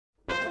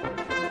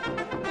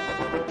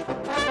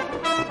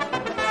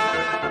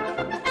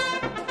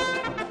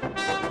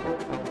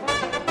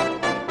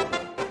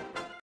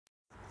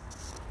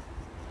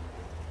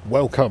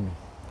Welcome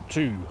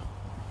to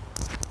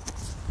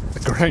a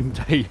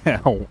grand day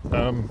out.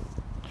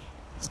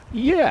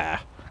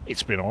 Yeah,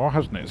 it's been a while,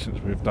 hasn't it,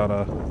 since we've done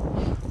a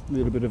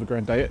little bit of a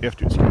grand day out. You have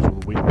to excuse all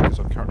the wind because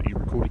I'm currently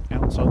recording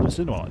outside the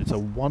cinema. It's a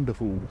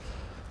wonderful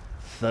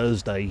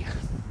Thursday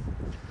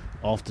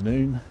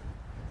afternoon.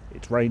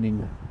 It's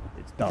raining,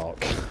 it's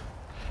dark.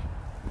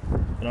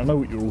 And I know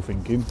what you're all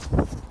thinking.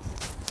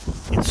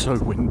 It's so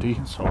windy,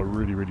 so I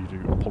really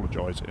do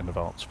apologise in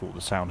advance for the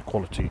sound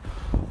quality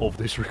of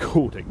this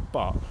recording,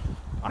 but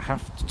I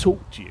have to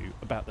talk to you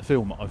about the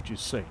film that I've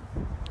just seen.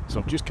 So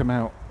I've just come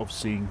out of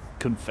seeing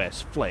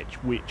Confess Fletch,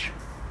 which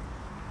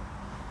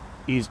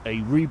is a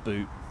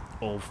reboot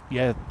of,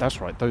 yeah,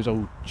 that's right, those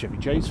old Chevy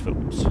Chase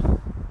films,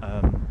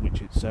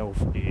 which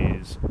itself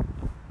is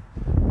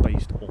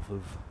based off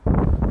of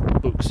a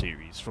book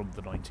series from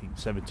the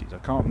 1970s. I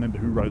can't remember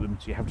who wrote them,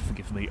 so you have to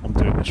forgive me, I'm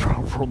doing this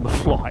rather on the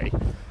fly.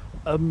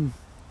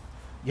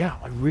 Yeah,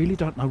 I really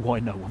don't know why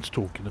no one's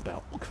talking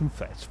about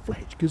Confess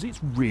Fletch, because it's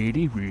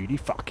really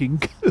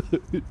fucking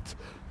good.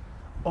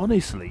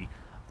 Honestly,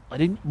 I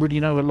didn't really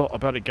know a lot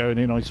about it going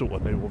in. I sort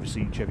of knew,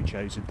 obviously, Chevy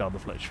Chase had done the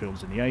Fletch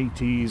films in the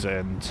 80s,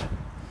 and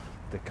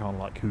they're kind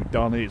of like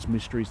whodunits,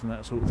 mysteries and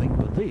that sort of thing,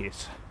 but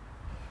this,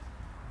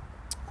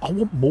 I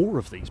want more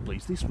of these,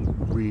 please. This was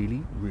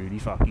really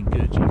fucking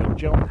good. You got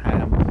Jon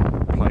Hamm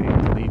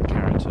playing the lead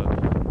character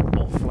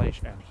of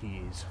Fletch, and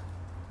he is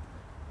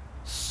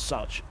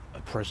such a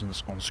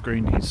presence on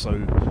screen. He's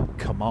so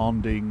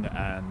commanding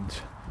and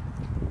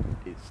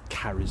it's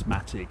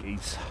charismatic.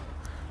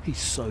 He's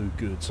so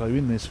good. So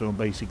in this film,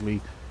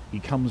 basically, he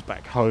comes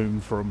back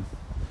home from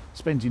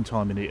spending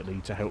time in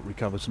Italy to help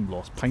recover some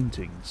lost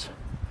paintings,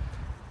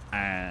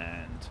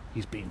 and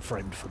he's being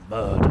framed for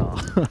murder.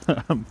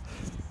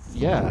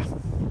 Yeah,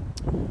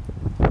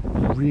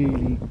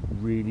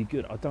 really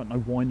good. I don't know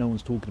why no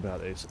one's talking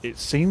about this. It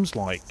seems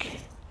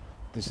like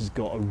this has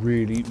got a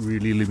really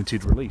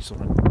limited release. I've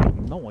got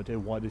no idea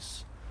why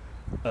this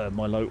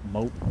my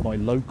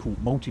local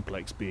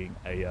multiplex, being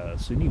a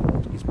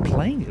Cineworld, is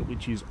playing it,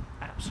 which is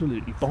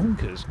absolutely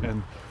bonkers.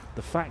 And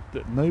the fact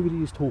that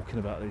nobody is talking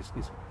about this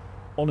is,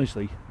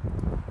 honestly,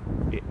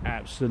 it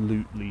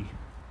absolutely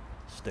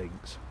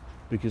stinks.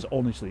 Because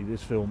honestly,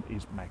 this film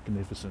is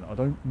magnificent. I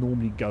don't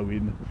normally go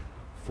in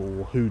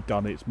for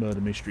whodunits,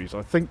 murder mysteries.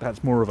 I think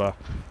that's more of a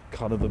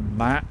kind of a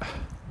matte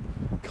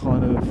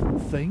kind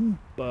of thing,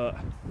 but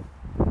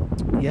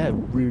yeah,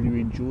 really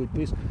enjoyed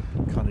this.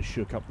 Kind of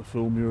shook up the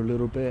formula a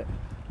little bit,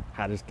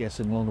 had us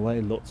guessing along the way.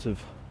 Lots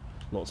of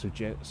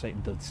jet setting.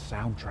 The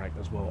soundtrack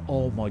as well,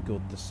 oh my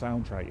god, the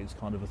soundtrack is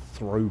kind of a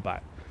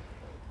throwback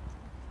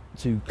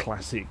to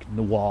classic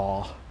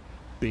noir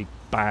big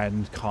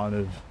band kind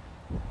of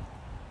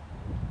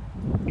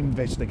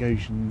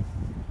investigation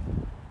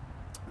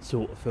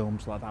sort of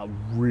films like that.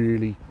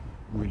 Really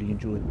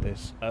enjoyed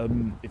this.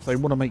 If they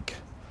want to make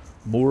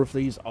more of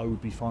these, I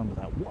would be fine with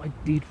that. What I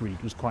did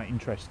read was quite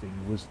interesting,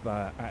 was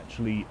that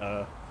actually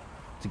to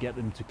get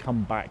them to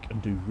come back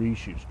and do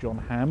reshoots, Jon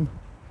Hamm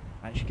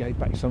actually gave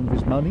back some of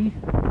his money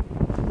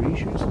for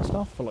reshoots and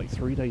stuff, for like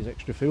 3 days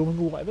extra filming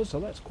or whatever, so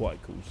that's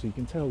quite cool. So you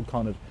can tell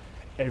kind of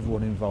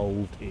everyone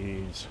involved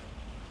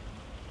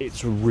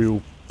it's a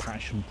real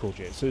passion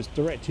project. So it's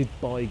directed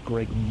by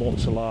Greg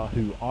Mottola,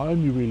 who I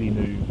only really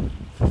knew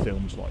for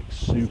films like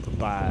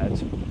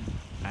Superbad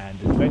and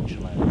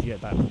Adventureland. Yeah,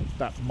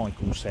 that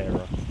Michael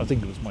Cera, I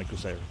think it was Michael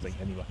Cera thing.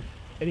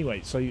 Anyway,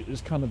 so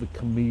it's kind of a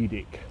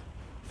comedic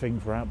thing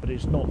throughout, but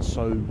it's not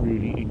so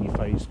really in your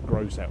face,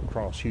 gross out,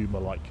 crass humour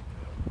like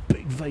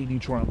big veiny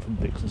triumphant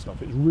dicks and stuff.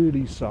 It's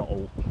really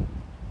subtle.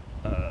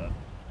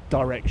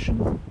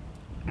 Direction,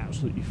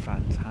 absolutely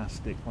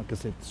fantastic. Like I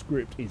said, the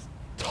script is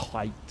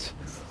tight,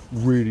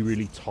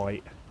 really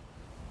tight.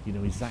 You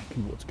know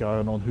exactly what's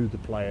going on, who the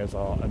players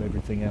are and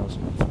everything else.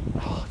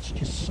 Oh, it's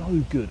just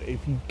so good.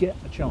 If you get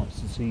a chance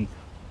to see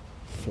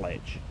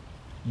Fletch,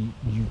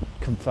 you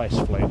Confess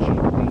Fletch, you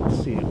need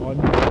to see it.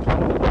 I'm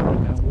kind of right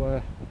now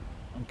where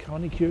I'm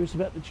kind of curious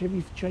about the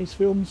Chevy Chase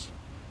films,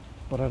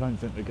 but I don't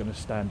think they're going to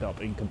stand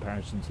up in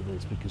comparison to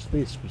this, because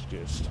this was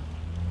just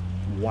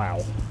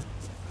wow,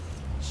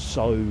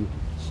 so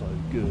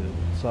good.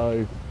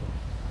 So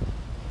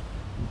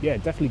yeah,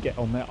 definitely get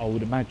on that. I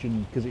would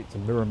imagine, because it's a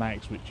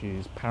Miramax, which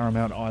is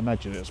Paramount, I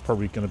imagine it's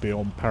probably going to be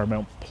on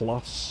Paramount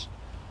Plus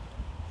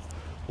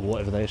or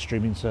whatever their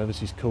streaming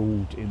service is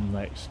called in the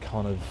next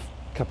kind of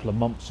couple of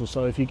months or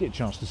so. If you get a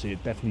chance to see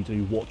it, definitely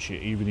do watch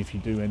it, even if you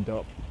do end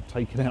up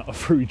taking out a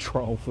free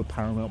trial for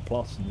Paramount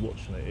Plus and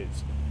watching it.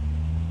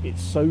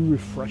 It's so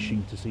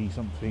refreshing to see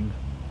something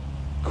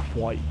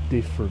quite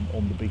different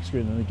on the big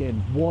screen. And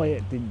again, why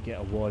it didn't get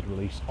a wide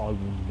release, I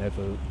will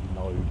never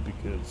know,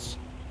 because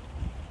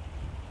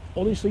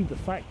honestly, the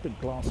fact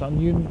that Glass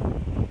Onion,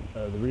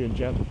 the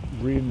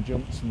Rian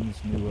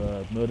Johnson's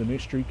new murder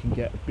mystery, can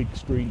get a big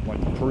screen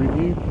like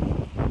preview,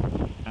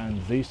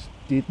 and this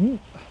didn't,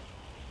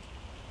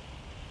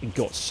 it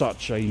got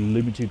such a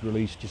limited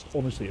release, just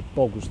honestly it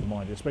boggles the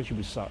mind, especially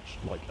with such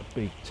like a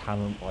big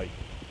talent like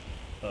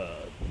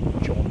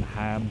Jon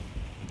Hamm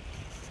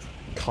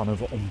kind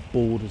of on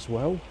board as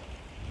well.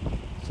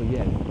 So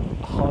yeah,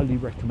 highly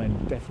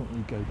recommend,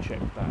 definitely go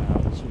check that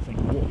out. So I think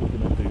what we're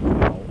going to do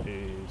now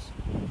is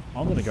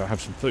I'm going to go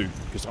have some food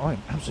because I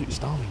am absolutely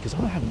starving because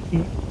I haven't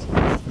eaten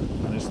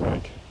and it's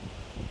like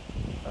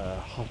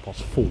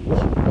 4:30.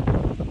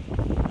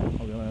 I'm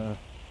going to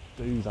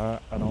do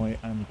that and I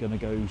am going to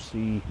go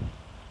see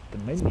the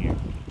menu.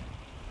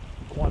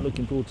 Quite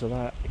looking forward to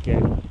that.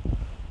 Again,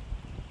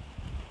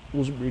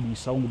 wasn't really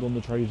sold on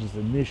the trailers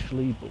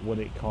initially, but when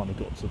it kind of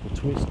got to the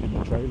twist in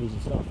the trailers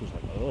and stuff, I was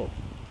like, oh,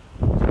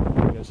 so I'm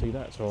going to go see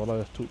that. So I'll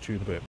talk to you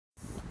in a bit.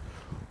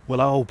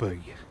 Well, I'll be.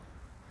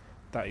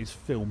 That is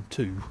film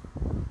 2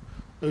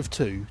 of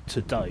 2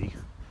 today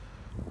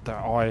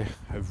that I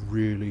have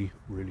really,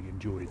 really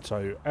enjoyed.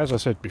 So, as I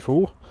said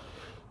before,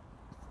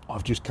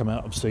 I've just come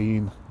out of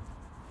seeing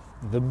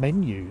the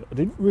menu. I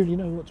didn't really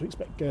know what to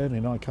expect going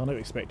in. I kind of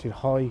expected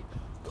high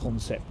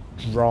concept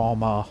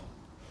drama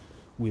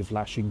with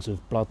lashings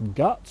of blood and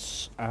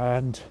guts,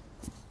 and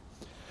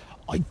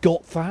I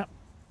got that,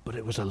 but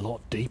it was a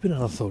lot deeper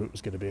than I thought it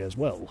was going to be as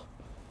well.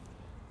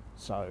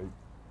 So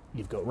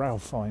you've got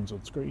Ralph Fiennes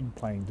on screen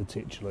playing the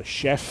titular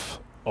chef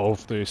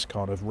of this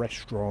kind of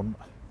restaurant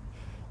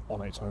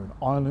on its own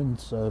island,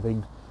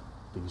 serving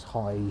these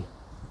high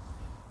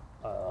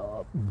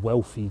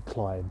wealthy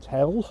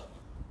clientele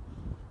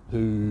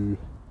who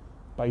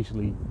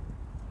basically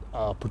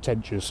are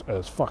pretentious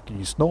as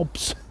fucky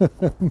snobs.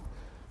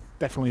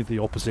 Definitely the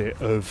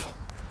opposite of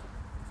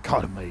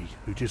kind of me,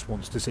 who just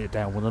wants to sit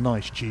down with a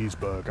nice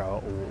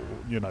cheeseburger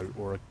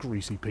or a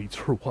greasy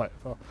pizza or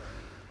whatever.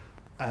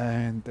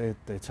 And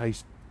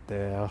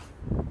they're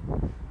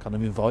kind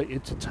of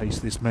invited to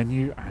taste this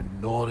menu,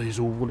 and not is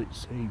all it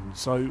seems.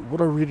 So what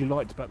I really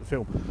liked about the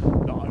film,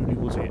 not only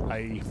was it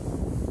a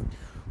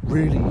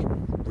really,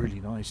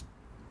 really nice,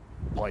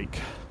 like,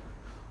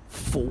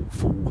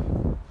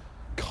 thoughtful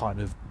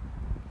kind of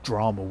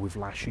drama with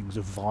lashings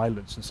of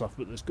violence and stuff,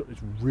 but it's got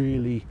this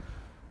really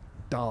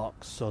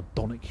dark,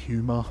 sardonic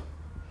humour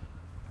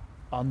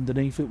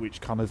underneath it, which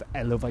kind of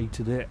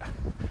elevated it.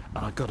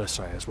 And I gotta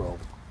say as well,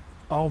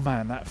 oh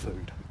man, that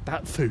food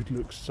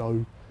looks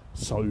so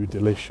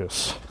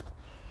delicious.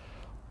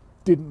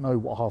 Didn't know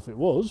what half it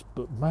was,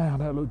 but man,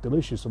 that looked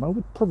delicious, and I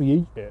would probably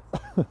eat it.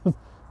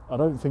 I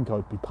don't think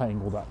I'd be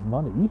paying all that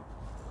money,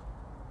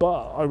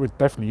 but I would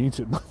definitely eat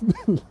it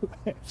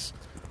nonetheless.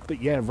 But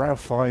yeah,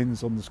 Ralph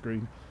Fiennes on the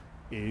screen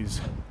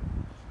is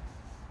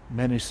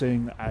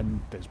menacing,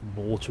 and there's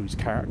more to his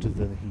character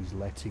than he's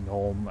letting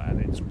on,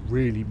 and it's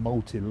really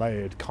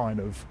multi-layered kind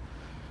of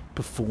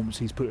performance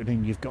he's putting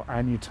in. You've got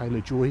Anya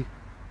Taylor-Joy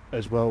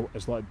as well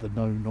as like the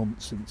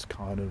no-nonsense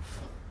kind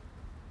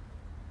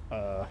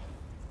of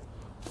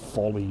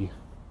folly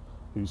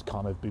who's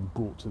kind of been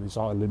brought to this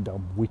island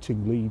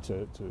unwittingly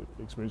to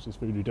experience this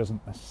food, who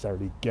doesn't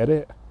necessarily get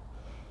it.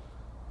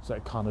 So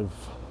that kind of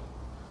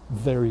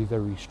very,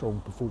 very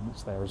strong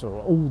performance there as well.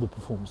 All the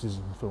performances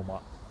in the film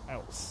are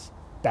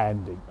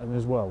outstanding. And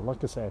as well,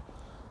 like I said,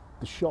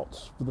 the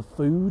shots for the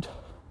food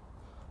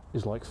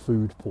is like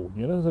food porn.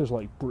 You know, those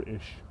like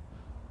British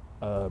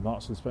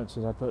Marks and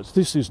Spencer's adverts.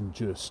 This isn't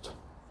just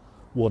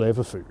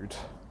whatever food.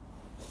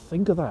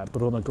 Think of that,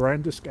 but on a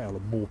grander scale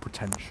and more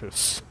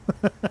pretentious.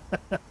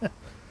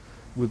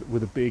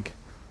 with a big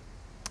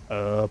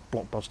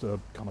blockbuster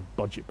kind of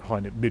budget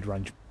behind it,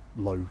 mid-range,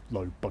 low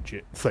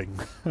budget thing.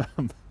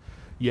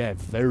 Yeah,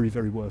 very,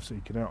 very worth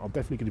seeking out. I'm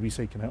definitely going to be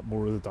seeking out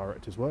more of the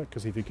director's work,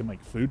 because if he can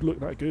make food look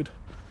that good,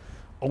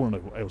 I want to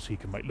know what else he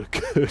can make look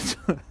good.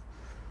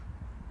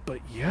 But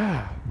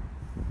yeah,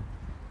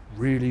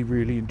 really,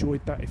 really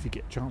enjoyed that. If you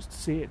get a chance to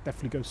see it,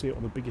 definitely go see it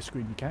on the biggest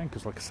screen you can,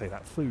 because like I say,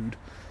 that food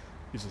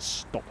is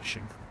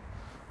astonishing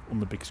on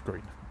the big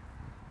screen,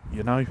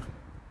 you know.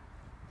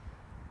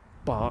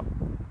 But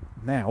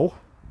now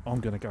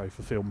I'm going to go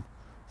for film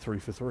 3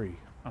 for 3,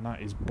 and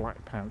that is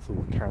Black Panther: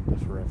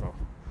 Wakanda Forever.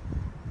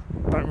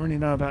 Don't really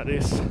know about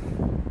this,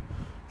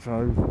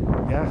 so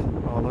yeah,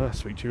 I'll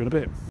speak to you in a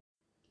bit.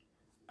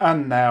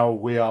 And now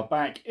we are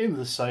back in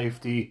the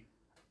safety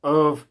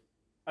of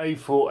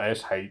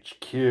A4S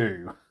HQ.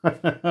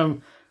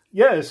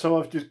 Yeah, so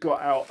I've just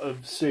got out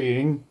of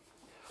seeing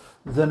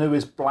the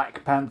newest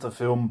Black Panther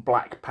film,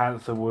 Black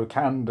Panther: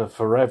 Wakanda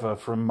Forever,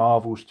 from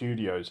Marvel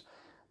Studios.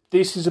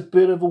 This is a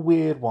bit of a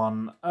weird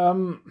one.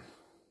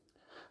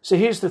 So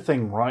here's the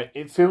thing, right?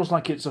 It feels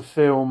like it's a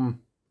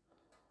film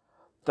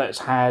that's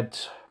had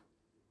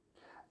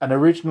an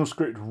original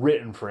script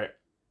written for it,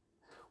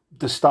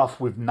 the stuff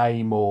with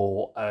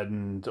Namor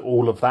and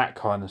all of that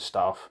kind of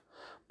stuff.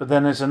 But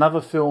then there's another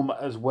film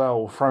as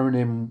well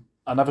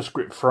another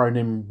script thrown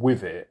in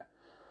with it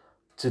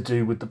to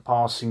do with the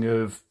passing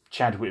of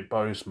Chadwick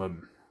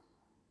Boseman.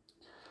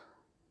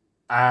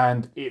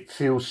 And it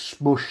feels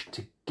smushed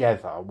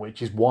together,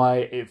 which is why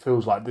it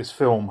feels like this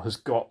film has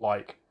got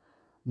like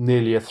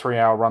nearly a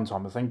 3-hour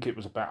runtime. I think it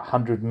was about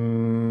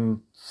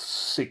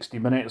 160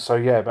 minutes, so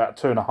yeah, about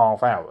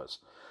 2.5 hours.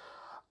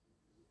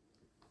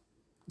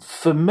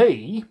 For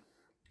me,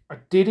 I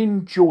did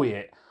enjoy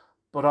it,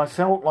 but I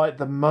felt like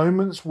the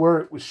moments where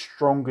it was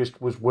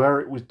strongest was where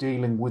it was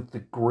dealing with the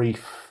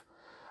grief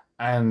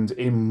and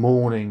in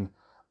mourning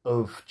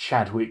of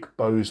Chadwick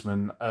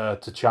Boseman,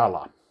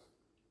 T'Challa.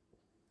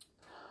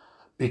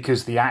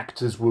 Because the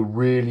actors were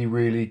really,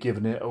 really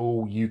giving it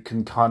all. You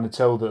can kind of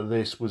tell that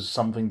this was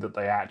something that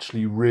they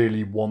actually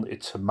really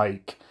wanted to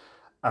make,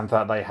 and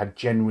that they had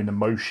genuine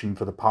emotion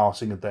for the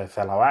passing of their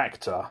fellow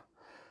actor.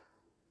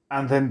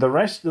 And then the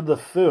rest of the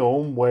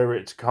film, where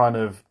it's kind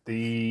of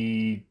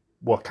the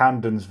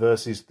Wakandans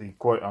versus the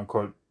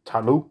quote-unquote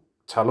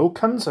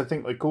Talokans, I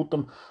think they called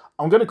them.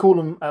 I'm going to call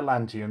them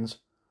Atlanteans.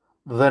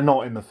 They're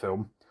not in the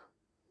film.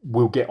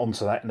 We'll get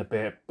onto that in a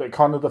bit. But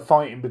kind of the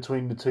fighting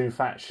between the two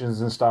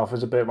factions and stuff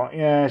is a bit like,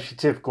 yeah, it's your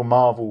typical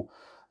Marvel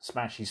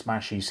smashy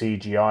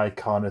CGI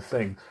kind of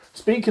thing.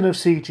 Speaking of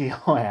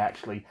CGI,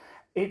 actually,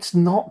 it's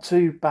not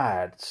too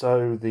bad.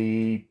 So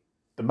the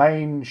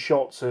main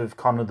shots of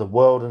kind of the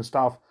world and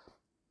stuff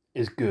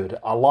is good.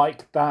 I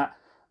like that.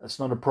 That's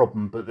not a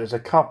problem. But there's a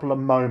couple of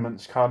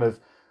moments kind of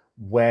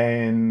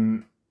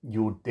when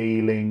you're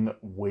dealing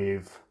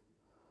with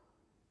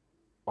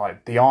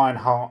like the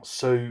Ironheart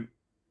suit,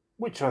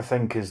 which I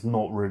think is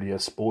not really a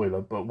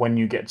spoiler, but when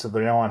you get to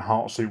the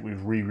Ironheart suit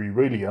with Riri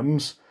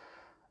Williams,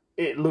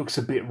 it looks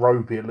a bit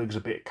ropey, it looks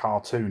a bit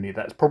cartoony.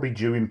 That's probably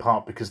due in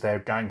part because they're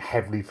going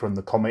heavily from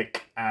the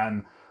comic,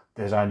 and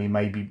there's only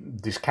maybe,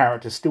 this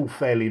character's still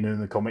fairly new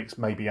in the comics,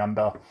 maybe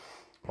under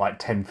like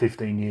 10,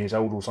 15 years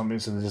old or something,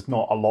 so there's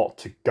not a lot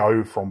to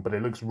go from, but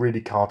it looks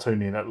really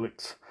cartoony and it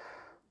looks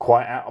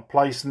quite out of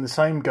place. And the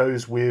same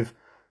goes with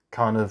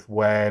kind of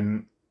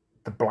when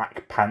the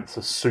Black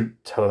Panther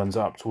suit turns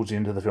up towards the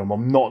end of the film.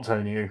 I'm not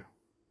telling you.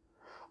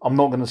 I'm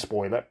not going to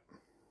spoil it.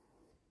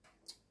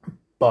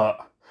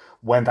 But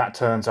when that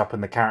turns up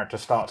and the character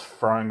starts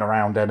throwing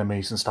around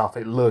enemies and stuff,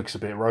 it looks a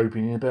bit ropey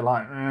and you're a bit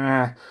like,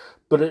 eh.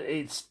 But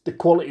it's the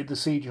quality of the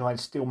CGI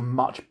is still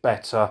much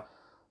better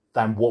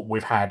than what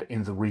we've had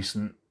in the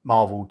recent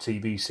Marvel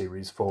TV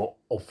series for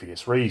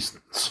obvious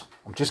reasons.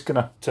 I'm just going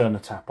to turn the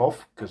tap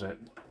off because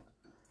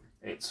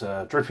it's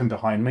dripping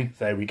behind me.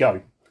 There we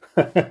go.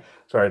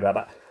 Sorry about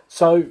that.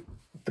 So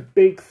the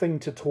big thing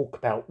to talk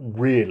about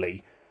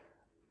really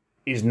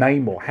is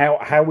Namor.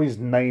 How is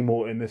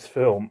Namor in this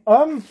film?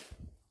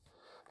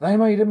 They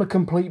made him a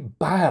complete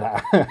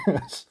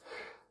badass.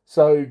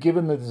 So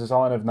given the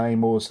design of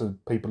Namor, so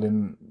people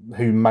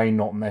who may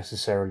not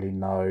necessarily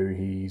know,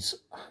 he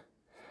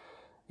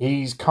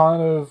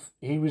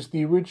was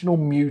the original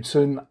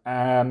mutant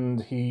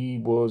and he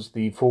was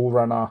the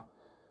forerunner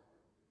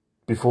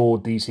before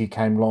DC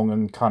came along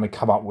and kind of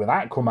come up with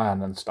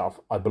Aquaman and stuff,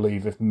 I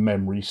believe, if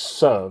memory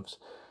serves.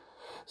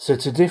 So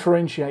to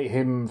differentiate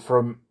him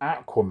from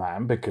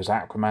Aquaman, because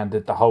Aquaman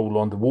did the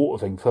whole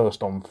underwater thing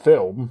first on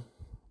film,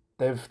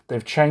 they've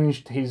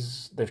changed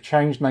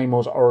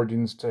Namor's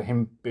origins to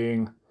him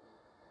being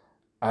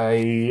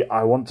I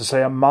want to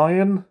say a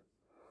Mayan,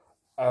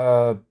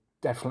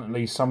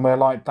 definitely somewhere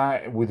like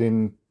that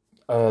within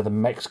the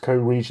Mexico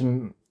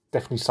region,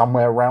 definitely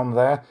somewhere around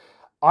there.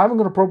 I haven't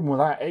got a problem with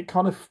that.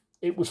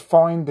 It was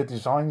fine. The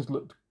designs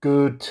looked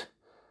good.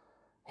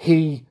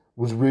 He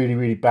was really,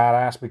 really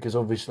badass because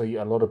obviously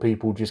a lot of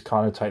people just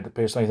kind of take the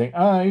piss and they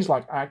think, he's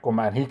like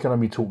Aquaman. He can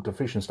only talk to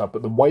fish and stuff.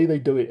 But the way they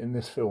do it in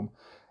this film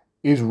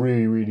is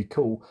really, really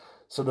cool.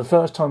 So the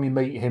first time you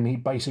meet him, he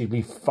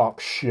basically fucks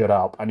shit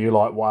up. And you're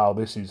like, wow,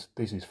 this is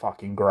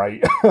fucking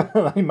great.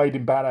 They made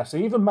him badass.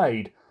 They even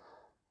made,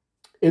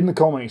 in the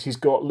comics, he's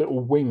got little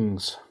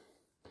wings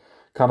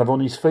kind of on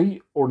his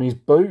feet or on his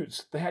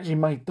boots. They actually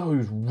made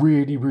those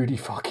really, really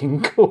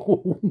fucking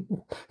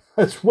cool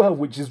as well,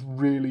 which is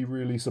really,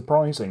 really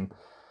surprising.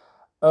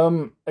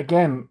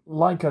 Again,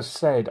 like I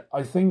said,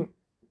 I think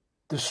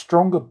the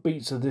stronger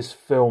beats of this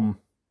film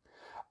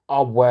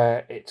are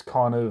where it's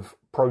kind of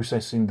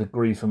processing the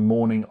grief and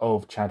mourning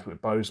of Chadwick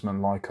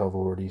Boseman, like I've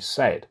already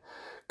said.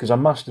 Because I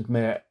must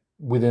admit,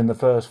 within the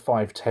first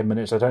 5-10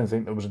 minutes, I don't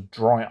think there was a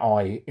dry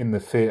eye in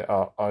the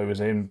theatre I was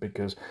in,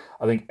 because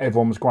I think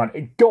everyone was crying.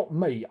 It got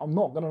me, I'm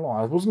not going to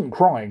lie, I wasn't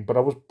crying, but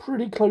I was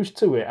pretty close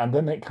to it, and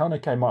then it kind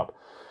of came up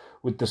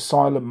with the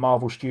Silent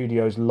Marvel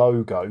Studios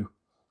logo,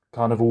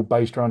 kind of all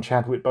based around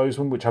Chadwick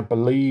Boseman, which I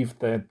believe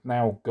they've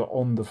now got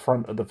on the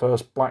front of the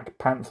first Black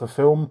Panther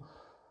film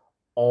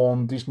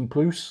on Disney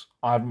Plus.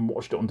 I haven't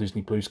watched it on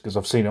Disney Plus because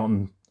I've seen it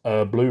on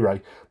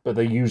Blu-ray, but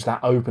they use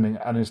that opening,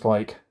 and it's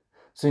like,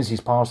 since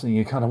he's passing,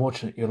 you're kind of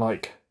watching it, you're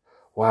like,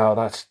 wow,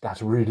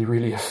 that's really,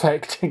 really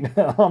affecting.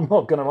 I'm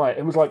not going to lie.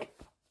 It was like,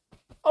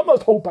 I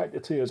must hold back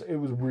the tears. It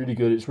was really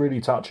good. It's really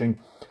touching.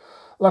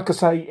 Like I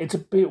say, it's a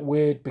bit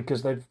weird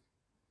because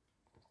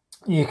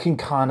you can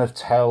kind of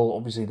tell,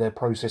 obviously, they're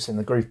processing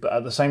the grief, but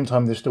at the same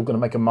time, they're still going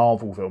to make a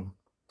Marvel film.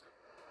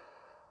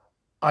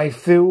 I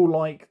feel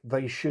like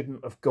they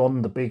shouldn't have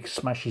gone the big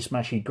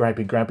smashy,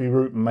 grabby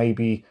route, and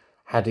maybe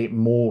had it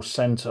more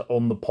centre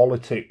on the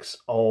politics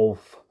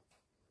of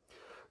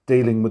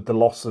dealing with the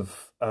loss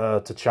of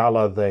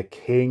T'Challa, their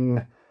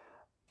king,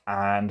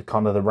 and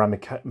kind of the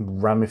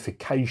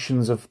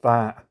ramifications of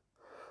that.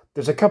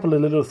 There's a couple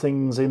of little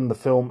things in the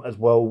film as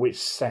well which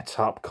set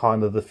up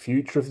kind of the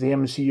future of the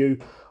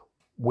MCU,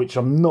 which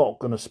I'm not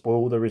going to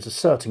spoil. There is a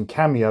certain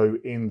cameo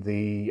in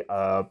the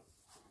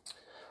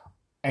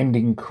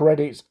ending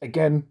credits.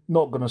 Again,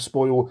 not going to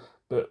spoil,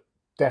 but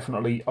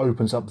definitely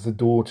opens up the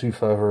door to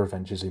further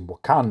adventures in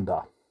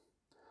Wakanda.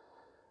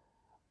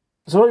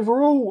 So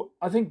overall,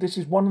 I think this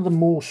is one of the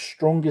more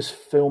strongest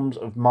films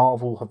of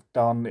Marvel have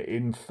done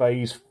in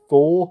Phase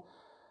 4.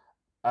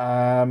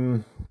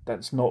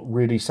 That's not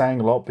really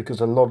saying a lot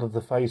because a lot of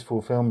the Phase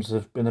 4 films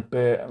have been a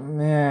bit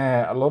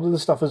meh. A lot of the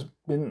stuff has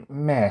been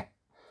meh.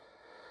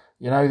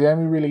 You know, the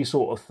only really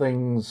sort of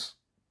things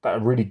that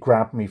have really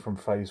grabbed me from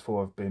Phase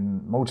 4 have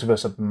been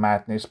Multiverse of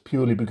Madness,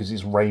 purely because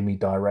it's Raimi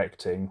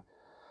directing.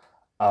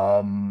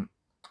 And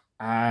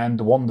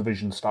the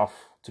WandaVision stuff,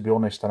 to be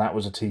honest, and that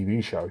was a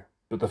TV show.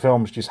 But the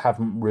films just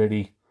haven't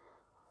really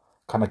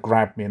kind of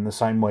grabbed me in the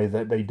same way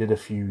that they did a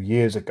few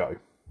years ago.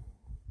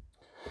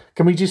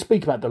 Can we just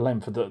speak about the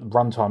length of the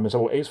runtime as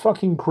well? It's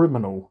fucking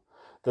criminal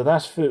that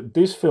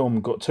this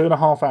film got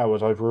 2.5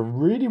 hours over a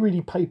really,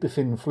 really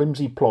paper-thin,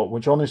 flimsy plot,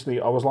 which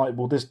honestly, I was like,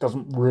 well, this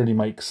doesn't really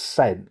make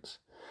sense.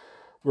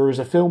 Whereas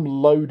a film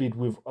loaded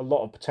with a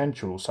lot of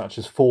potential, such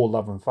as Thor: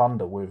 Love and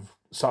Thunder, with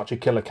such a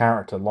killer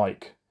character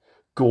like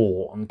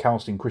Gore, and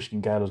casting Christian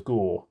Bale as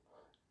Gore,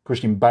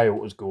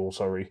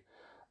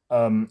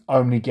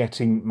 only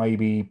getting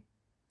maybe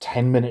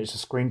 10 minutes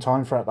of screen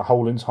time throughout the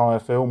whole entire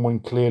film, when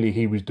clearly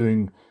he was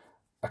doing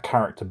a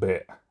character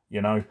bit,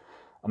 you know,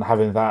 and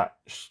having that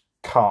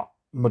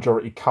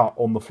majority cut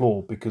on the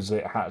floor because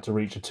it had to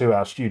reach a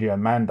 2-hour studio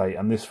mandate,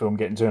 and this film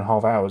getting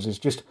 2.5 hours is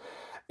just,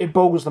 it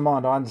boggles the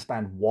mind. I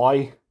understand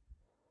why,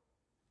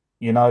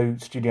 you know,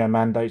 studio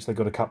mandates, they've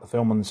got to cut the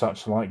film and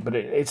such like, but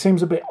it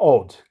seems a bit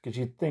odd, because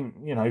you'd think,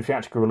 you know,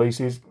 theatrical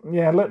releases,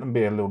 yeah, let them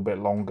be a little bit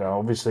longer,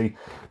 obviously,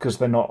 because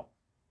they're not,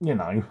 you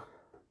know,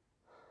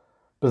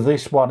 but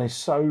this one is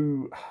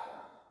so,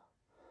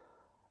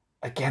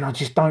 again, I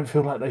just don't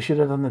feel like they should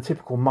have done the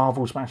typical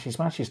Marvel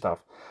smashy stuff.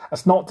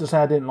 That's not to say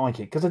I didn't like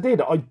it, because I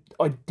did.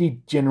 I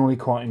did generally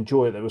quite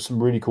enjoy it. There were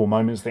some really cool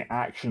moments. The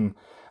action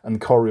and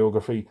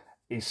choreography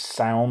is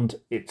sound.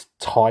 It's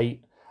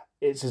tight.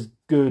 It's as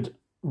good.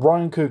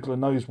 Ryan Coogler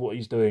knows what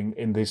he's doing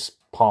in this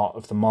part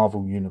of the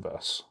Marvel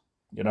universe,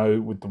 you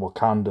know, with the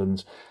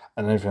Wakandans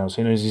and everything else.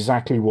 He knows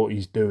exactly what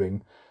he's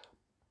doing.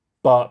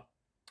 But,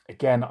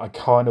 again, I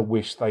kind of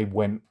wish they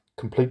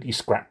completely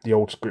scrapped the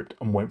old script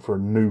and went for a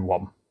new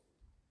one,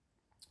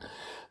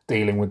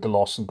 dealing with the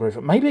loss and grief.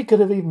 Maybe it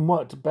could have even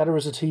worked better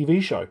as a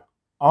TV show,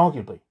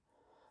 arguably.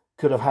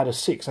 Could have had a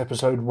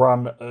 6-episode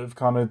run of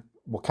kind of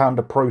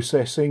Wakanda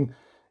processing,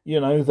 you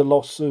know, the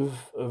loss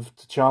of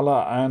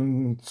T'Challa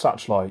and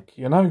such like,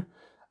 you know,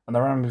 and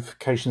the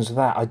ramifications of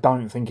that. I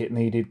don't think it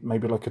needed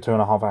maybe like a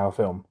 2.5-hour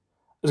film,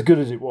 as good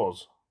as it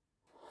was.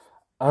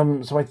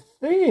 So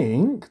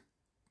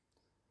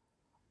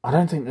I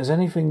don't think there's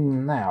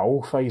anything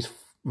now, Phase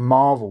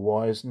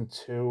Marvel-wise,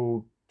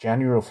 until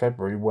January or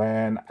February,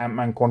 when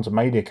Ant-Man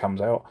Quantumania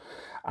comes out,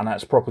 and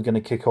that's probably going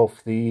to kick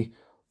off the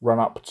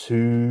run-up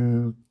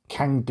to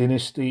Kang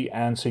Dynasty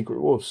and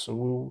Secret Wars.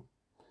 So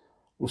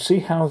we'll see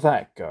how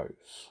that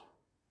goes.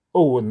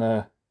 Oh,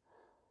 and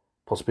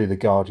possibly the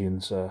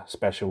Guardians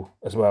special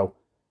as well.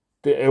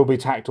 It'll be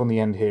tacked on the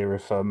end here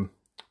if I've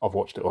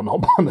watched it or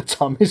not by the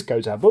time this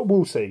goes out, but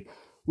we'll see.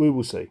 We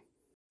will see.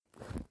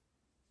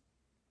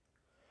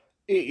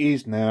 It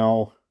is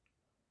now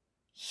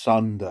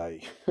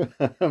Sunday.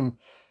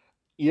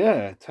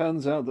 Yeah, it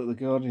turns out that the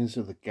Guardians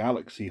of the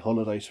Galaxy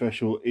holiday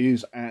special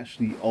is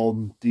actually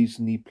on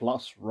Disney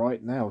Plus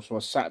right now. So I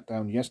sat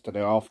down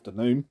yesterday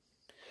afternoon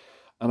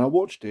and I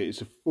watched it.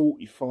 It's a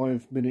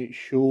 45-minute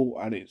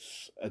short, and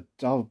it's a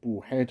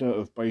double header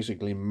of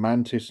basically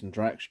Mantis and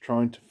Drax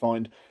trying to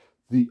find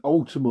the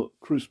ultimate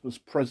Christmas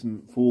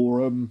present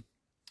for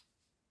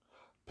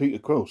Peter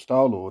Quill,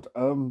 Star-Lord.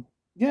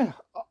 Yeah,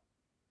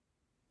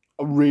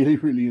 I really,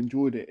 really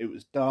enjoyed it. It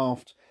was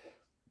daft.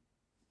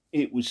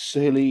 It was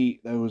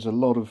silly. There was a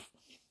lot of...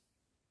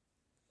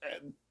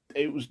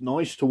 It was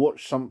nice to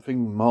watch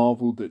something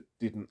Marvel that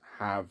didn't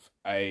have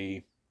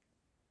a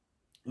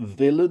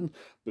villain,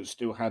 but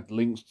still had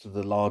links to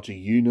the larger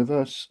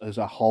universe as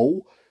a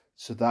whole.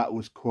 So that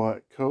was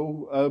quite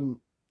cool.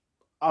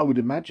 I would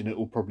imagine it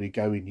will probably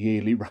go in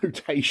yearly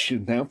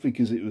rotation now,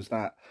 because it was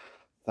that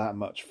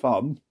much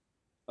fun.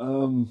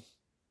 I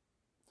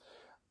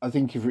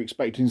think if you're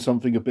expecting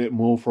something a bit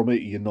more from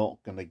it, you're not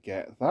going to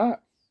get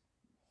that.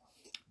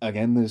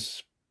 Again,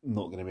 there's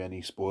not going to be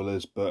any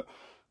spoilers, but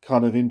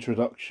kind of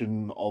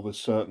introduction of a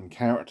certain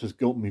character has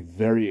got me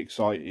very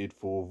excited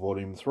for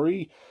Volume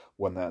 3,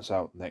 when that's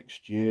out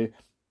next year,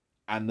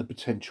 and the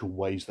potential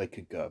ways they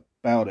could go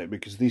about it,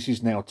 because this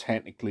is now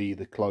technically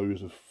the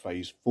close of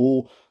Phase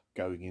 4,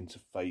 going into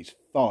Phase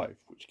 5,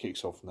 which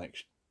kicks off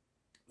next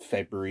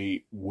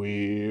February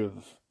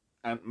with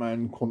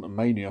Ant-Man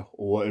Quantumania,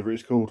 or whatever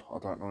it's called. I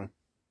don't know.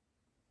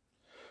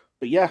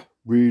 But yeah,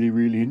 really,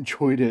 really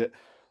enjoyed it.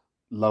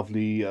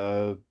 Lovely,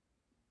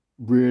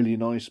 really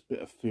nice bit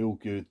of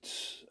feel-good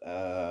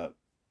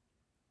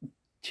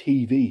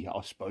TV,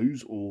 I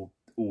suppose, or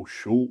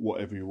short,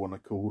 whatever you want to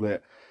call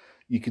it.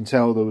 You can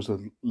tell there was a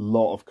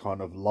lot of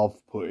kind of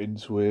love put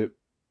into it.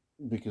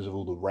 because of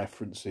all the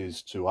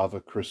references to other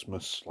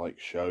Christmas like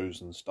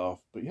shows and stuff.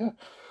 But yeah,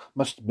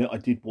 must admit I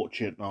did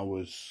watch it and I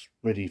was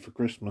ready for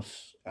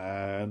Christmas.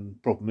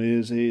 And problem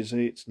is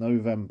it's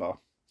November.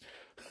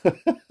 But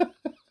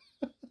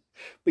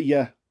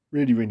yeah,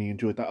 really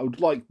enjoyed that. I would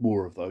like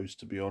more of those,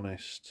 to be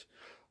honest.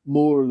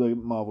 More of the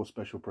Marvel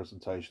special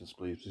presentations,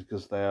 please,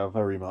 because they are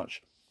very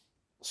much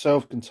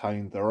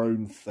self-contained, their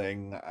own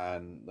thing,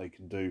 and they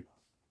can do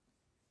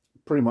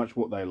pretty much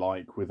what they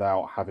like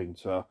without having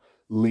to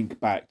link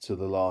back to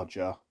the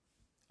larger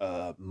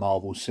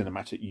Marvel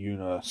Cinematic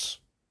Universe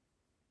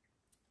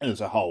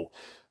as a whole.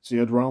 See,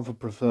 I'd rather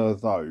prefer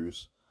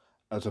those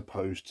as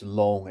opposed to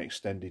long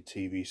extended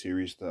TV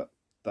series that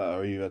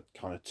are either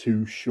kind of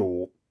too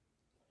short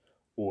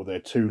or they're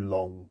too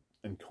long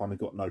and kind of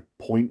got no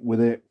point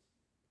with it.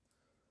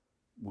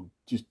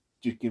 Just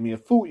give me a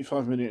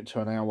 45-minute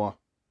to an hour,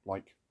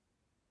 like,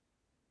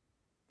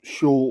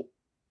 short.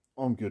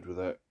 I'm good with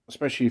it,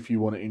 especially if you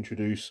want to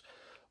introduce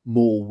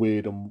more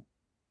weird and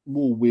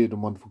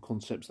wonderful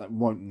concepts that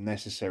won't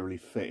necessarily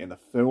fit in a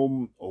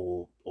film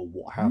or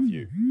what have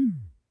you.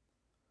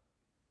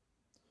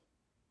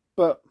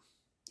 But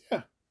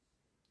yeah,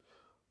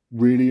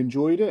 really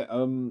enjoyed it.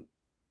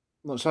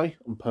 Let's say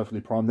I'm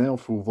perfectly primed now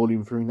for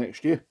Volume 3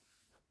 next year,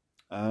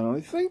 and I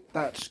think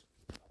that's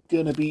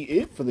gonna be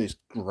it for this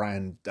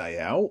grand day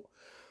out.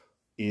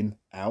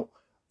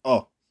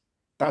 Oh,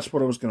 that's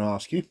what I was going to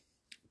ask you,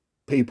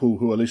 people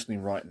who are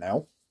listening right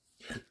now,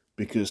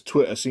 because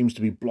Twitter seems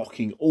to be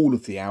blocking all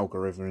of the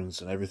algorithms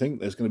and everything.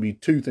 There's going to be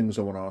two things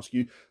I want to ask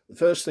you. The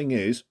first thing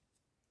is,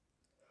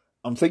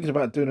 I'm thinking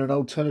about doing an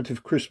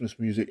alternative Christmas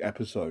music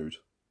episode.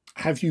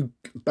 Have you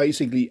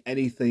basically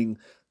anything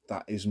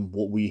that isn't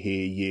what we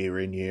hear year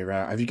in, year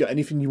out? Have you got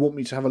anything you want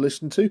me to have a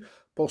listen to?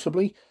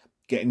 Possibly?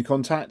 Get in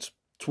contact.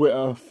 Twitter,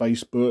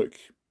 Facebook,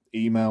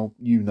 email,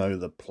 you know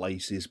the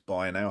places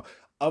by now.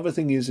 Other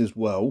thing is as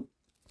well,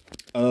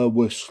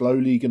 we're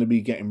slowly going to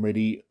be getting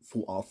ready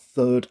for our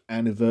 3rd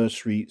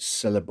anniversary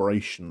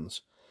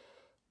celebrations.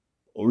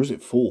 Or is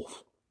it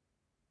 4th?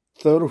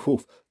 3rd or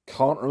 4th?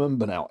 Can't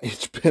remember now.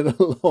 It's been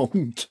a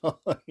long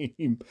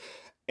time.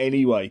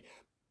 Anyway,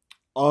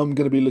 I'm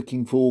going to be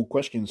looking for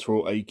questions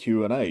for a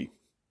Q&A.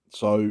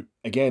 So,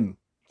 again,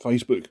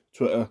 Facebook,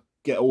 Twitter,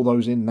 get all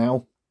those in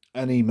now.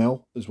 And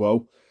email as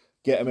well.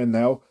 Get them in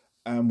now.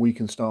 And we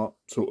can start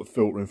sort of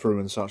filtering through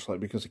and such like,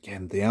 because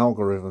again, the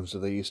algorithms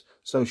of these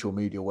social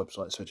media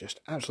websites are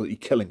just absolutely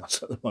killing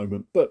us at the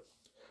moment. But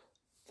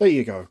there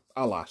you go,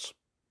 alas.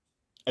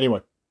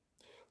 Anyway,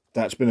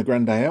 that's been a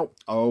grand day out.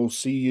 I'll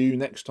see you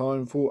next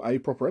time for a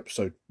proper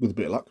episode with a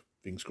bit of luck.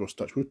 Fingers crossed,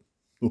 touch wood.